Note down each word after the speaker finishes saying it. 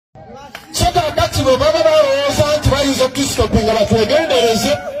Soka kati bwe baba balowooza nti bayinza okutustopinga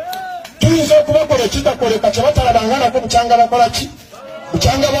batwegendereze tuyinza okubakola ekitakoleka kye batalabanga nako bukyanga bakola ki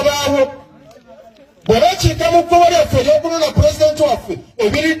bukyanga babaawo bwe bakiika mu kkubo lyaffe eryokunona pulezidenti waffe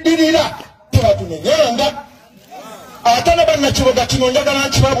ebiriddirira tebatunenyanga ate ne bannakibuga kino njagala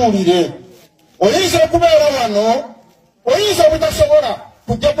nkibabuulire oyinza okubeera wano oyinza obutasobola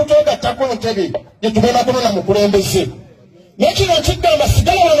kujja kutwegattako ntebe gyetugenda kunona mukulembeze nekino nkigamba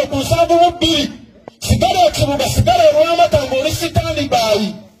sigala wano ku 7-2 sigala ekibuga sigala olw'amatambo oli sitandi baayi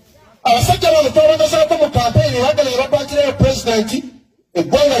abasajja bano twabagezaako mu kampeyini bagala ne bakwatirayo pulezidenti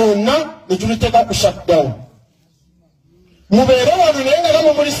eggwanga lyonna ne tuliteeka ku shutdown mubeere wano naye nga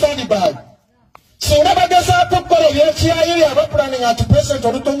namwe muli standi baayi singa bagezaako okukola ebyekiyayiri abapulaninga nti pulezidenti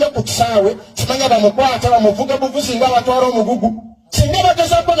olutonja ku kisaawe kimanya bamukwata bamuvuge buvuzi nga batwala omugugu singa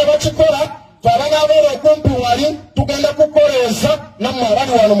bagezaako ne bakikola twabanabeera okumpi wali tugenda kukoleeza nammwe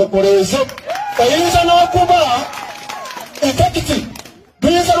abali wano mukoleeze oyinza n'okuba infakiti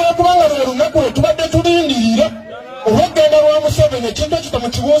tuyinza n'okuba nga lwe lunaku lwe tubadde tulindirira olw'okgenda lwa Museveni ekintu ekyo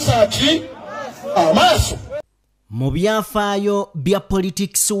temukibuusa ki amaaso mu byafaayo bya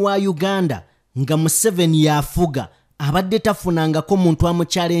politics wa Uganda nga Museveni yafuga abadde tafunangako muntu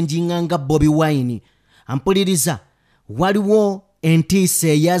amuchallenginga nga Bobi Wine ampuliriza waliwo Entiisa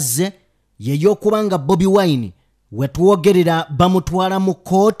eyazze yeyokubanga Bobi Wine wetwogerera bamutwala mu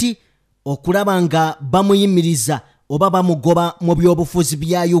kooti okulaba nga bamuyimiriza oba bamugoba mu byobufuzi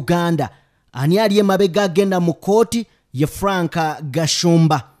bya Uganda ani ali emabega agenda mu kooti ye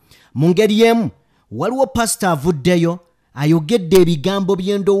Gashumba mu ngeri emu waliwo pasita avuddeyo ayogedde ebigambo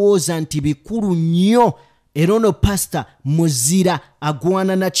by'endowooza nti bikulu nnyo era ono pasita muzira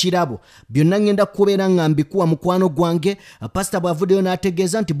agwana na kirabo byonna ngenda kubeera nga mbikuwa mukwano gwange pasita bwavuddeyo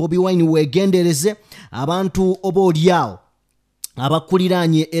n'ategeeza nti Bobi Wine weegendereze abantu oba olyawo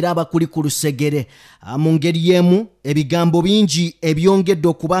abakuliranye era abakuli ku lusegere mu ngeri y'emu ebigambo bingi ebyongedde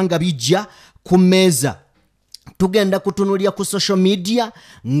okubanga bijja ku mmeeza tugenda kutunulya ku social media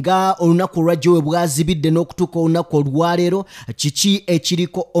nga olunaku lwajjo we bwazibidde n'okutuuka olunaku olwaleero kiki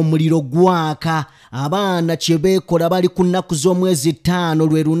ekiriko omuliro gwaka abaana kye beekola bali ku nnaku z'omwezi 5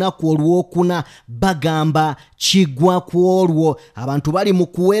 lwe lunaku olwokuna bagamba kigwa ku olwo abantu bali mu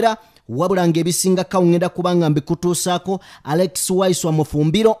kuwera wabula ng'ebisinga kawungenda kubanga mbikutuusaako Alex Waiswa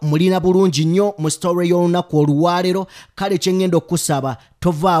Mufumbiro mulina bulungi nnyo mu story y'olunaku olwaleero kale kye ngenda okusaba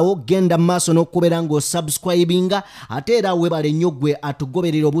tovaawo genda maaso n'okubeera ng'osubscribinga ate era webale nnyo gwe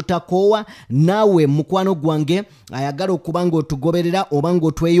atugoberera obutakoowa naawe mukwano gwange ayagala okuba ng'otugoberera oba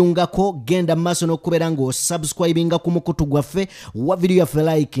ng'otweyungako genda maaso n'okubeera ng'osubscribinga ku mukutu gwaffe wa video yaffe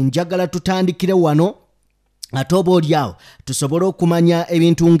like njagala tutandikire wano ate oba olyawo tusobole okumanya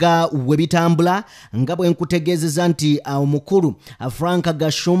ebintu nga we bitambula nga bwe nkutegeezeza nti omukulu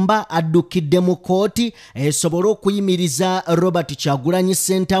Gashumba addukidde mu kooti esobole okuyimiriza Robert Kyagulanyi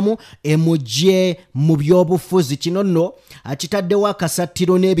Ssentamu emugye mu byobufuzi kino nno akitaddewo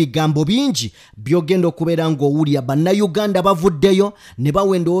akasattiro n'ebigambo bingi byogenda okubeera ng'owulya bannayuganda bavuddeyo ne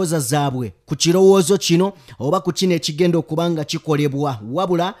bawa endowooza zaabwe ku kirowoozo kino oba ku kino ekigenda okuba nga kikolebwa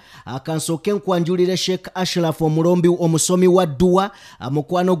wabula akansooke nkwanjulire Sheikh Ashraf omulombi omusomi wa dduwa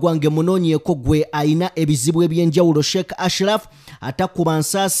mukwano gwange munoonyeeko gwe ayina ebizibu ebyenjawulo Sheikh Ashraf atakuba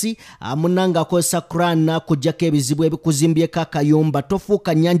nsaasi amunanga akozesa Quran n'akuggyako ebizibu ebikuzimbyeko akayumba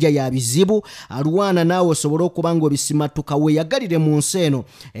tofuuka nnyanja ya bizibu alwana naawe osobole okuba ng'obisimatuka weeyagalire mu nsi eno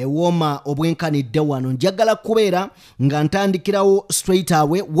ewooma obwenkanidde wano njagala kubeera nga ntandikirawo straight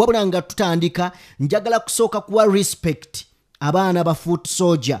away wabula nga tutandika njagala kusooka kuwa respect abaana ba foot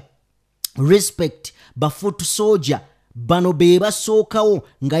soldier respect ba foot soldier bano be basookawo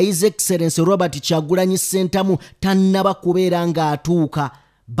nga His Excellency Robert Kyagulanyi Ssentamu tannaba kubeera ng'atuuka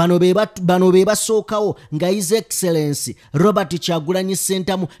bano be basookawo nga His Excellency Robert Kyagulanyi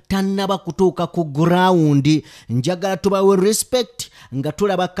Ssentamu tannaba kutuuka ku ground njagala tubawe respect nga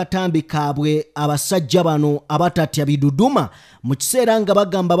tulaba katambi kaabwe abasajja bano abatatya biduduma mu kiseera nga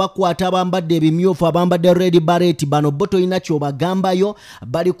bagamba bakwata abambadde ebimyufu abambadde red beret bano boto ina kyobagambayo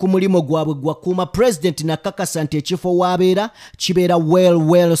bali ku mulimo gwabwe gwakuuma president nakakasa nti ekifo waabeera kibeera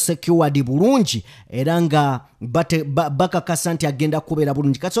well secured bulungi era nga bakakasa nti agenda kubeera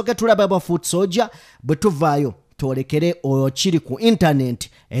bulungi kasooke tulaba aba foot soldier bwe tuvaayo twolekere okiri ku internet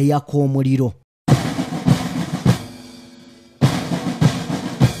eyakoomuliro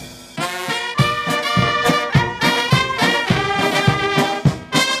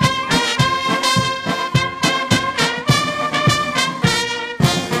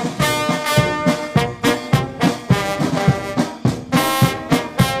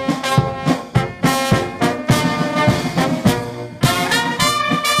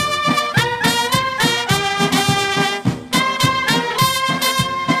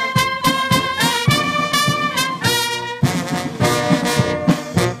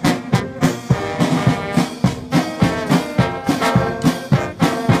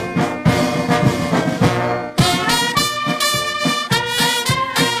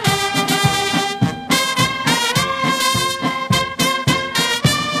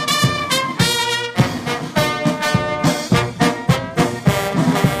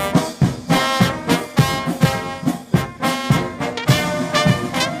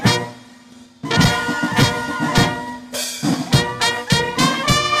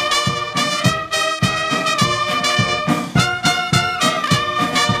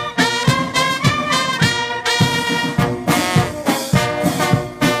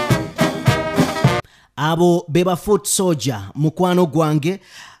abo beba foot soldier mukwano gwange.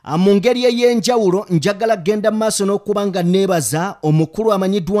 Mu ngeri ey'enjawulo njagala genda maaso n'okuba nga neebaza omukulu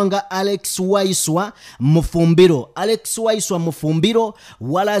amanyiddwa nga Alex Waiswa Mufumbiro. Alex Waiswa Mufumbiro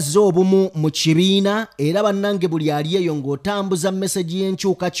walaze obumu mu kibiina era bannange buli ali eyo ng'otambuza message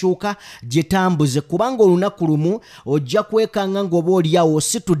y'enkyukakyuka gye tambuze, kubanga olunaku lumu ojja kwekanga ng'oba oliawo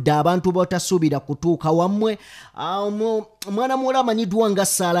ositudde abantu b'otasuubira kutuuka wammwe. Mwana muwala amanyiddwa nga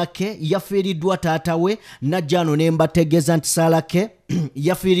Salake yafiiriddwa taata we, najjano ne mbategeeza nti Salake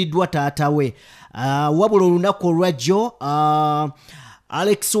yafiiriddwa taata we. Wabula olunaku olwajjo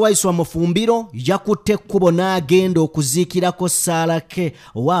Alex Waiswa Mufumbiro yakutte ekkubo n'agenda okuziikirako Salake.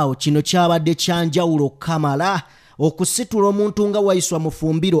 Waawo, kino kyabadde kyanjawulo kamala okusitula omuntu nga Waiswa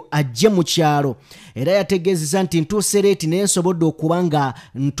Mufumbiro ajje mu kyalo, era yategeezezza nti ntuuse leeti naye nsobodde okuba nga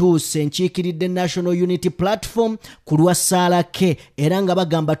ntuuse nkiikiridde National Unity Platform ku lwa Salake, era nga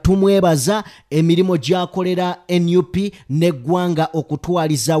bagamba tumwebaza emirimu gy'akolera NUP n'eggwanga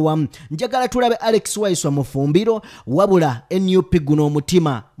okutwaliza wamu. Njagala tulabe Alex Waiswa Mufumbiro, wabula NUP guno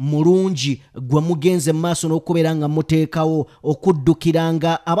omutima mulungi gwe mugenze mu maaso n'okubeera nga muteekawo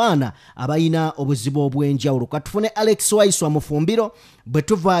okuddukiranga abaana abalina obuzibu obw'enjawulo. Katufune Alex Waiswa Mufumbiro, bwe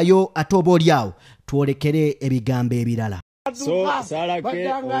tuvaayo ate oba oliawo twolekere ebigambo ebirala. So Salake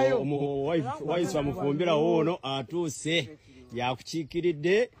Waiswa Mufumbiro ono atuuse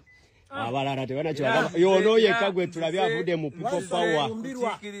yakukiikiridde abalala tebanakyo yono yekka gwe tulabye avudde mu People Power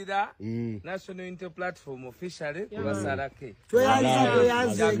kukiikirira National Unity Platform officially kuba Salake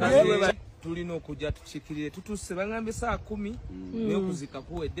tulina okujja tukiikirire tutuuse baŋŋambye saa 10 n'okuzika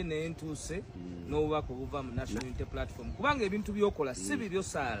kuwedde naye ntuuse n'obubaka obuva mu National Unity Platform kubanga ebintu by'okola si bibyo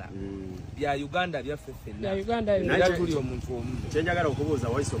Saala bya Uganda byaffe ffenna era tuli omuntu omu. Kyenjagala okubuuza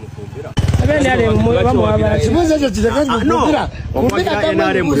Waiswa Mufumbiro kibuuzo ekyo kireke Mufumbira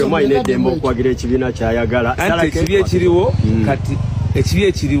NRM buli omu alina eddembe okwagira ekibiina ky'ayagala. Anti ekibi ekiriwo kati ekibi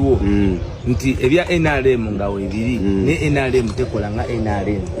ekiriwo nti ebya NRM nga weebiri ne NRM tekola nga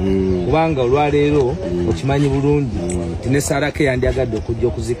NRM kubanga olwaleero okimanyi bulungi nti ne Salake yandyagadde okujja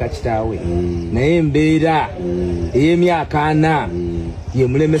okuzika kitaawe naye embeera ey'emyaka 4 ye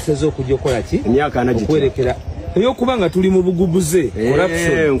mulemeseza okujja okola ki okwerekera eyokuba nga tuli mu bugubuze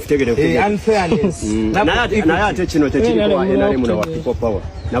unfairness naye ate kino tekiri kuba NRM na People Power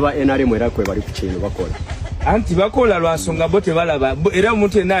naba NRM era kwe bali ku kintu bakola anti bakola lwasonga bo tebalaba era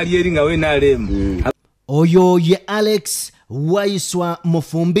omuntu yenna ali eri nga we NRM. Oyo ye Alex Waiswa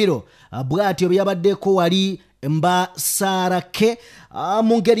Mufumbiro bw'atyo byabaddeko wali mba Salake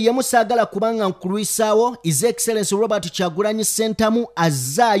mu ngeri yemusaagala kubanga nkulwisaawo His Excellency Robert Kyagulanyi Ssentamu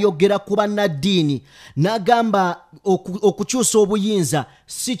azze ayogera ku bannaddiini n'agamba okukyusa obuyinza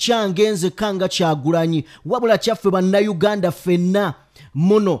si kyangenze kanga Kyagulanyi wabula kyaffe bannayuganda ffenna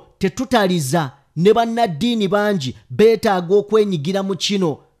muno tetutaliza ne bannaddiini bangi beetaaga okwenyigira mu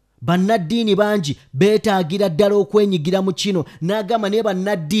kino. Bannaddiini bangi beetaagira ddala okwenyigira mu kino n'agamba ne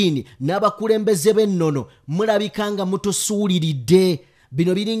bannaddiini n'abakulembeze b'ennono mulabika nga mutusuuliridde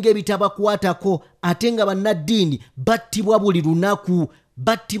bino biringa ebitabakwatako ate nga bannaddiini battibwa buli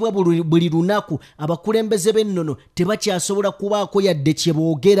lunaku abakulembeze b'ennono tebakyasobola kubaako yadde kye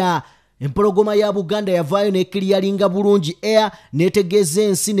boogera. Empologoma ya Buganda yavaayo n'ekiriyalinga bulungi air neetegeeza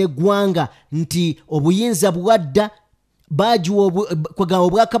ensi n'eggwanga nti obuyinza bwadda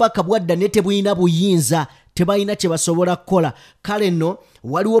obwakabaka bwadda ne tebulina buyinza tebalina kye basobola kukola. Kale nno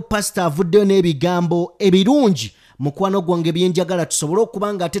waliwo pasita avuddeyo n'ebigambo ebirungi mukwano gwange byenjagala tusobole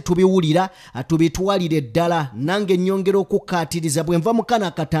okuba nga ate tubiwulira tubitwalire ddala nange nnyongera okukkaatiriza bwe nva mu kana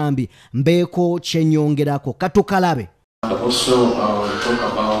akatambi mbeeko kyennyongerako katukalabe. Also, talk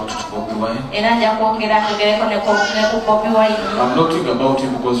about Bobi Wine. I'm not talking about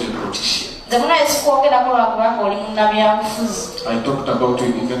him because you're a politician. I talked about you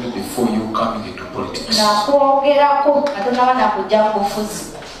even before you coming into politics.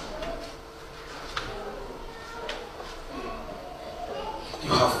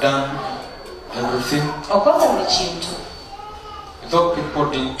 You have done everything. Though people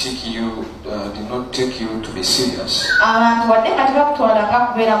did not take you to be serious. You've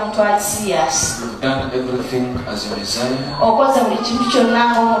done everything as a Messiah.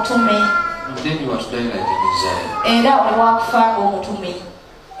 And then you are to die like a Messiah.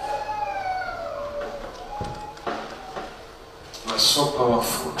 You are so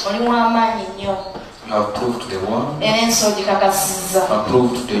powerful. You have proved to the world. You have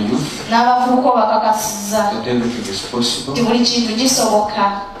proved to the youth that everything is possible. And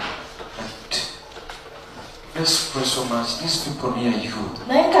let's pray so much. These people near you.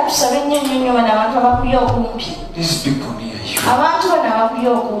 These people near you.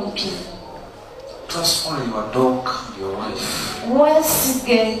 Trust only your dog and your wife.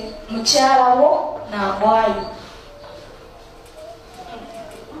 Wesige mukyala wo na bwayo.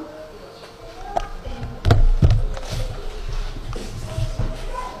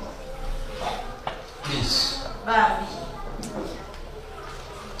 Please. Bambi.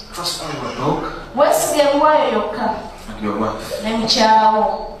 Trust only your dog. Wesige bwayo yokka. And your wife. Ne mukyala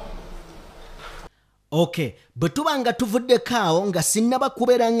wo. Okay, bwetubanga tuvuddeko awo nga sinnaba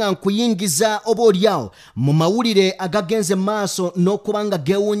kubeera nga nkuyingiza oba olyawo mu mawulire agagenze maaso n'okubanga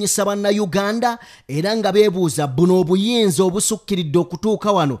geewuunyisa bannayuganda era nga beebuuza buno obuyinza obusukkiridde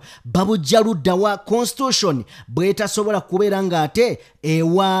okutuuka wano babujja ludda wa constitution bwetasobola kubeera ng'ate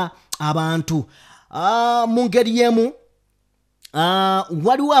ewa abantu. Mu ngeri y'emu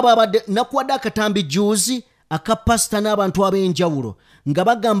waliwo ababadde nakuwadde akatambi juuzi aka pasita n'abantu ab'enjawulo nga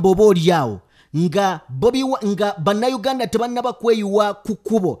bagamba oba olyawo nga Bobi nga bannayuganda tebannaba kweyuwa ku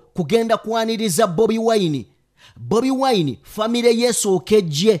kkubo kugenda kwaniriza Bobi Wine. Bobi Wine famire yesooka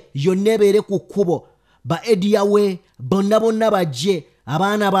ejje yonna ebeere ku kkubo, ba Ediawe bonna bajje,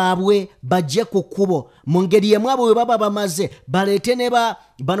 abaana baabwe bajje ku kkubo. Mu ngeri y'emu abo bwe baba bamaze baleete ne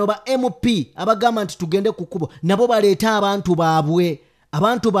bano ba MP abagamba nti tugende ku kkubo nabo baleete abantu baabwe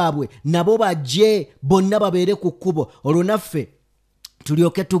nabo bajje bonna babeere ku kkubo olwo naffe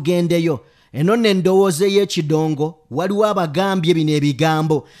tulyoke tugendeyo. Eno n'endowooza y'ekidongo waliwo abagambye bino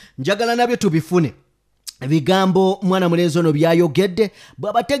ebigambo njagala nabyo tubifune. Ebigambo mwana mulenzi ono byayogedde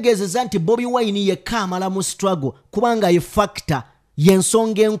bw'abategeezeza nti Bobi Wine yekka amala mu struggle kubanga ye factor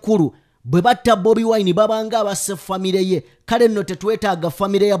y'ensonga enkulu. Bwe batta Bobi Wine babanga abasse famire ye. Kale nno tetwetaaga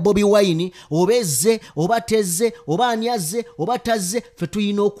famire ya Bobi Wine oba ezze oba tezze oba anyazze oba tazze, ffe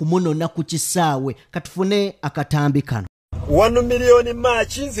tulina okumunona ku kisaawe. Katufune akatambi kano. 1 million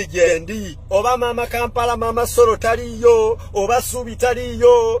machi nzigendi oba mama Kampala mama Soro taliyo oba Subi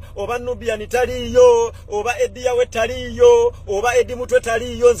taliyo oba Nubian taliyo oba Ediawe taliyo oba Edimutwe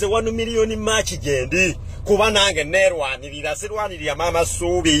taliyo nze 1 million machi gendi kuba nange nerwanirira sirwanirira mama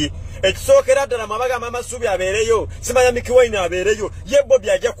Subi ekisookera ddala mabaga mama Subi abeereyo simanya Miki Wine abeereyo ye Bobi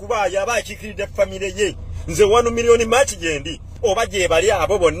ajja kubaaya aba akikiridde famire ye nze 1 million machi gendi oba je bali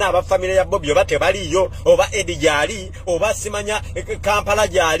abo bonna aba family ya Bobi oba tebaliyo oba Edi jali oba simanya Kampala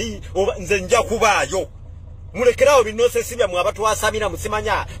jali oba nze nja kubaayo mulekerawo binose sibya mu abatu asabira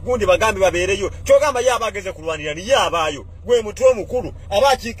musimanya gundi bagambi babeereyo kyogamba ye abageze kulwanira ni yabaayo gwe mutu omukulu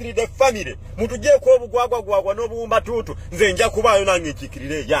abakikiride family mutuje ko obugwagwa n'obuwumba tutu nze nja kubaayo nange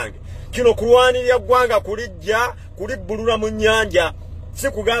ekikirire yange kino kulwanira gwanga kulijja kulibulula mu nyanja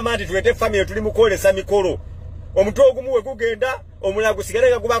sikugamba nti tuwete family tuli mukolesa mikolo omuntu ogumu we kugenda omulala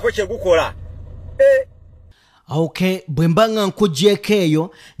gusigale gubako kye gukola. Okay, bwe mbanga nkujjeeko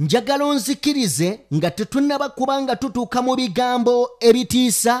eyo njagala onzikirize nga tetunnaba kubanga tutuuka mu bigambo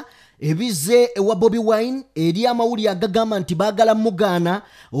ebitiisa ebize ewa Bobi Wine eri amawulire agagamba nti baagala mugaana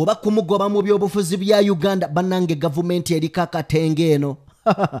oba kumugoba mu byobufuzi bya Uganda. Bannange gavumenti eriko akatenge eno.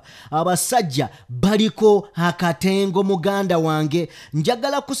 Abasajja baliko akatengo muganda wange.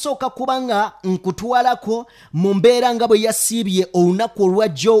 Njagala kusooka kubanga nkutwalako mu mbeera nga bwe yasiibye olunaku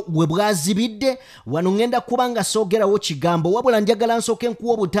olwajjo we bwazibidde wano ngenda kubanga soogerawo kigambo wabula njagala nsooke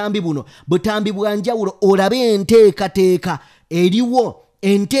nkuwa obutambi buno butambi bwa njawulo olabe enteekateeka eriwo.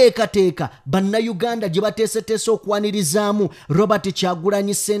 Enteekateeka bannayuganda gye bateeseteese okwanirizaamu Robert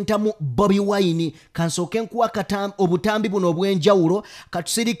Kyagulanyi Ssentamu Bobi Wine. Kansooke nkuwa obutambi buno obw'enjawulo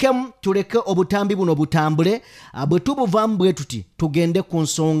katusirikemu tuleke obutambi buno butambule bwe tubuvaamu bwe tuti tugende ku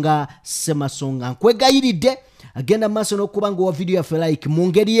nsonga ssemasonga. Nkwegayiridde agenda maaso n'okuba nga wa video yaffe like mu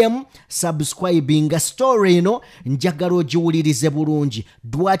ngeri emu subscribinga story eno njagala ogiwulirize bulungi.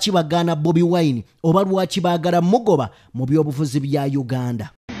 Lwaki bagaana Bobi Wine oba lwaki baagala mugoba mu byobufuzi bya Uganda?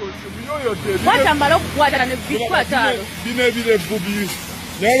 Watamala okukwata ne bikwatalo bino ebirevu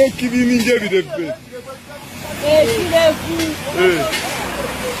nalo kibini nje ebirevu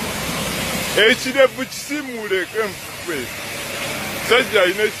ekirevu kisimule kemfe sajja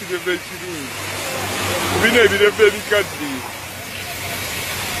ine ekirevu ekirungi bino ebirevu ebikadde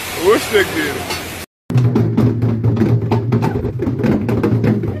ostegere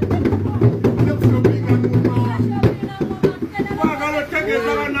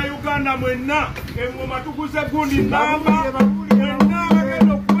mwenna engoma tukuze gundi namba mwenna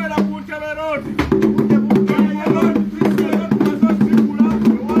bagenda okubeera ku ntebe roodi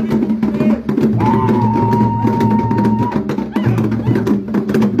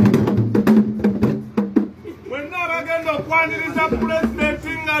mwenna bagenda okwaniriza pulezidenti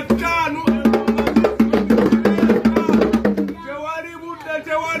nga ttaanu tewali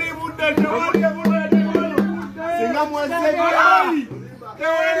budde singa mwezegera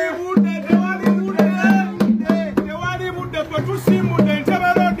tewali budde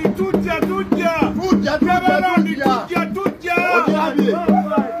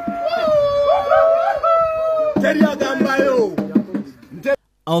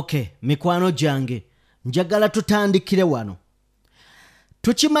Okay, mikwano gyange njagala tutandikire wano.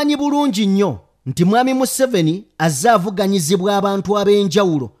 Tukimanyi bulungi nnyo nti mwami Museveni azze avuganyizibwa abantu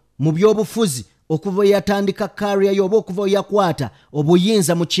ab'enjawulo mu by'obufuzi okuva yatandika kariya yoba okuva yakwata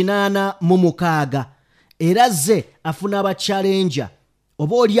obuyinza mu 86 era azze afuna abachallenja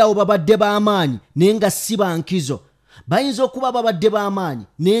oba oliawo babadde b'amaanyi naye nga si bankizo. Bayinza okuba babadde b'amaanyi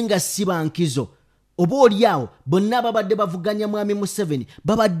naye nga si bankizo. Oba oliawo bonna babadde bavuganya mwami Museveni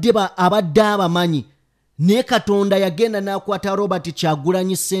babadde abadde abamanyi. Naye Katonda yagenda n'akwata Robert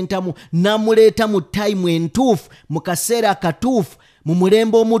Kyagulanyi Ssentamu n'amuleeta mu time entuufu mu kaseera akatuufu mu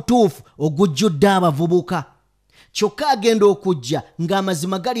mulembe omutuufu ogujjudde abavubuka. Kyokka agenda okujja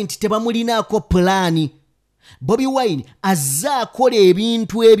ng'amazima gali nti tebamulinaako pulaani. Bobi Wine azze akola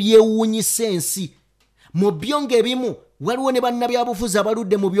ebintu ebyewuunyisa ensi. Mu byo ng'ebimu waliwo ne bannabyabufuzi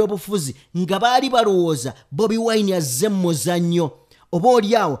abaludde mu by'obufuzi nga baali balowooza Bobi Wine azze mu muzannyo. Oba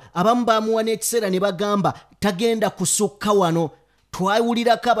oliawo abamu baamuwa n'ekiseera ne bagamba tagenda kusukka wano.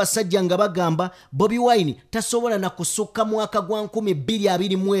 Twawulirako abasajja nga bagamba Bobi Wine tasobola na kusukka mwaka gwa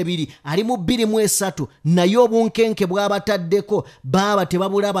 2022 ali mu 23 naye obunkenke bw'abataddeko baaba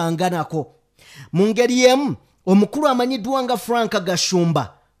tebabulabanganako. Mu ngeri emu omukulu amanyiddwa nga Frank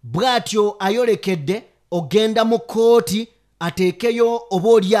Gashumba bw'atyo ayolekedde ogenda mu kooti ateekeyo oba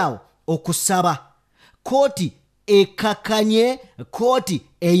oliawo okusaba. Kooti ekakanye, kooti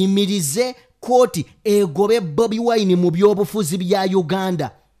eyimirize, kooti egobe Bobi Wine mu by'obufuzi bya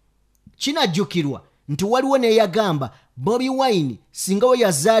Uganda. Kinajjukirwa nti waliwo neyagamba Bobi Wine singa we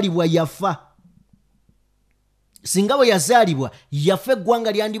yazaalibwa yafa. Singa we yazaalibwa yafa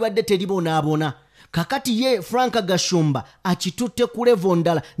eggwanga lyandibadde teribonaabona. Kakati ye Frank Gashumba akitutte ku level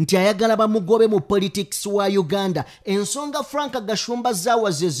ndala nti ayagala bamugobe mu politics wa Uganda. Ensonga Frank Gashumba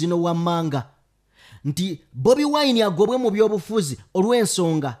zaawaze zino wammanga nti Bobi Wine agobwe mu by'obufuzi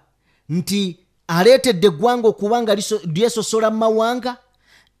olw'ensonga nti aleetedde eggwanga okubanga lyesosola mawanga,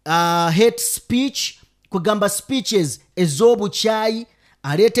 hate speech, kugamba speeches ez'obukyayi,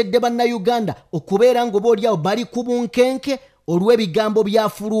 aleetedde bannayuganda okubeera ng'oba oliawo bali ku bunkenke olw'ebigambo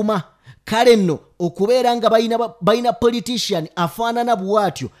byafuluma. Kale nno okubeera nga balina politician afaanana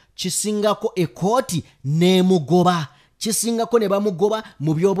bw'atyo kisingako ekooti n'emugoba. Kisingako ne bamugoba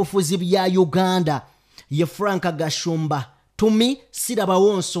mu by'obufuzi bya Uganda. Ye Frank Gashumba tumi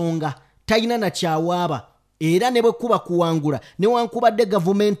sirabawo nsonga talina na kyawaaba era ne bwe kuba kuwangula newankubadde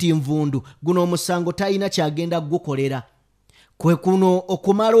gavumenti nvundu guno omusango talina kyagenda gukolera. Kwe kuno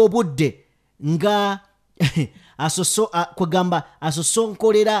okumala obudde nga kwegamba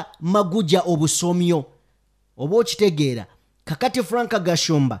asosonkolera maguja obusomyo oba okitegeera. Kakati Frank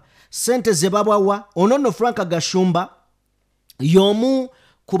Gashumba sente ze babawa onono Frank Gashumba y'omu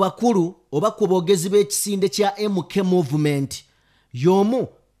ku bakulu oba ku boogezi b'ekisinde kya MK Movement. Y'omu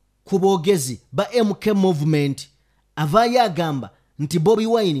ku boogezi ba MK Movement avaayo agamba nti Bobi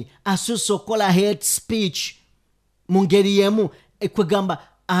Wine asusse okola hate speech mu ngeri y'emu kwegamba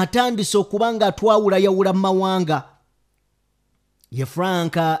atandise okuba nga atwawulayawula mawanga. Ye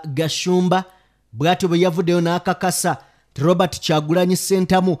Frank Gashumba bw'atyo bwe yavuddeyo n'akakasa ti Robert Kyagulanyi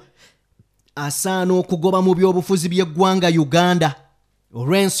Ssentamu asaana okugoba mu by'obufuzi by'eggwanga Uganda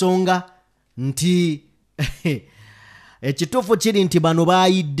olw'ensonga nti ekituufu kiri nti bano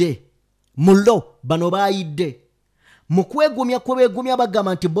baayidde mulo, bano baayidde mu kwegumya kwe beegumya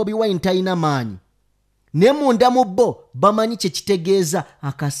bagamba nti Bobi Wine talina maanyi. Ne munda mu bo bamanyi kye kitegeeza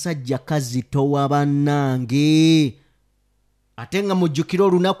akasajja kazitowa bannange. Ate nga mujjukira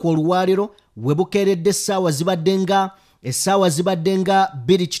olunaku olwaleero we bukeeredde essaawa zibadde nga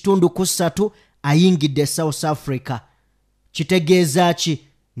 2.3 ayingidde South Africa. Kitegeeza ki?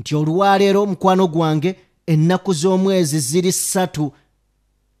 Nti olwaleero mukwano gwange ennaku z'omwezi ziri 3,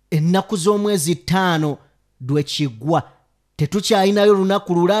 ennaku z'omwezi 5 dwe kigwa. Tetukyalinayo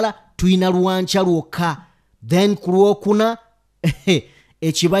lunaku lulala, tuyina lwanca lwokka. Then ku lwokuna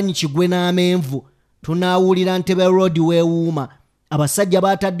ekibanyi kigwe n'amenvu. Tunaawulira Ntebe Road weewuuma. Abasajja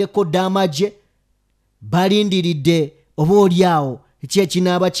baataddeko damage balindiridde oba oliawo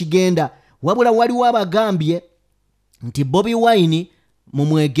ekyekinaaba kigenda. Wabula waliwo abagambye nti Bobi Wine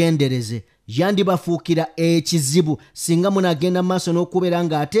mumwegendereze yandibafuukira ekizibu singa munagenda maaso n'okubeera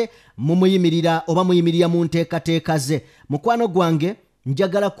ng'ate mumuyimirira oba muyimirira mu nteekateeka ze. Mukwano gwange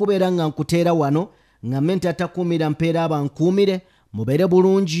njagala kubeera nga nkuteera wano nga mente atakuumira mpeera abankuumire. Mubeere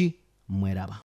bulungi, mweraba.